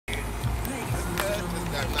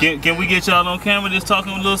Can we get y'all on camera just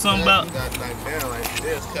talking a little something about? We got knocked down like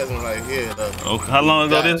this cousin right here though. Okay, how long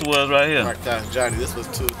ago this was right here? Johnny, this was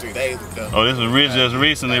 2 or 3 days ago. Oh, this was just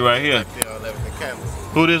recently right here.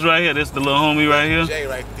 Who this right here? This the little homie right here? Jay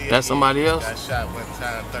right there. That's somebody else? Got shot one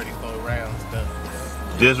time, 34 rounds though.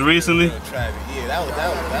 Just recently? Yeah, that was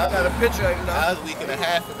got a picture of it. That was a week and a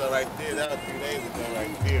half ago right there. That was 3 days ago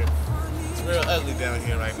right there. It's real ugly down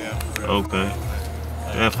here right now. Okay.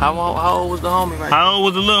 How old was the homie right there? How old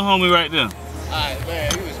was the little homie right there? Alright,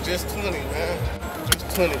 man, he was just 20, man.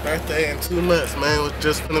 Just 20, birthday in 2 months, man. Was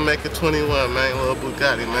just gonna make it 21, man. Little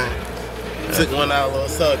Bugatti, man. Took one of our little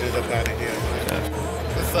soldiers up out of here, man.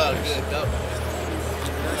 It's all good, though.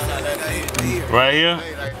 Right here?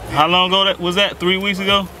 How long ago was that? 3 weeks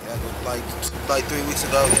ago? Yeah, like 3 weeks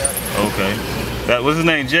ago, yeah. Okay. That was his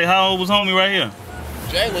name. Jay, how old was homie right here?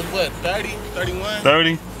 Jay was what, 30, 31?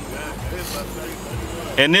 30?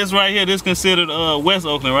 And this right here, this considered West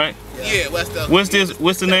Oakland, right? Yeah, West Oakland.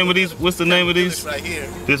 What's the name of these? What's the name of these? Right here.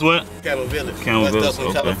 This what? Campbell Village. Campbell Village, West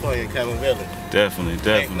Oakland, okay. California, Campbell Village. Definitely.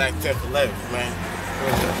 Like 10th, 11th, man.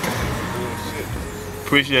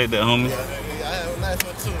 Appreciate that, homie. Yeah, I have a nice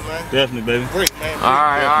one too, man. Definitely, baby. Great, man.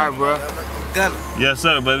 All right, bro. Yes,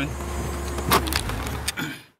 sir, baby.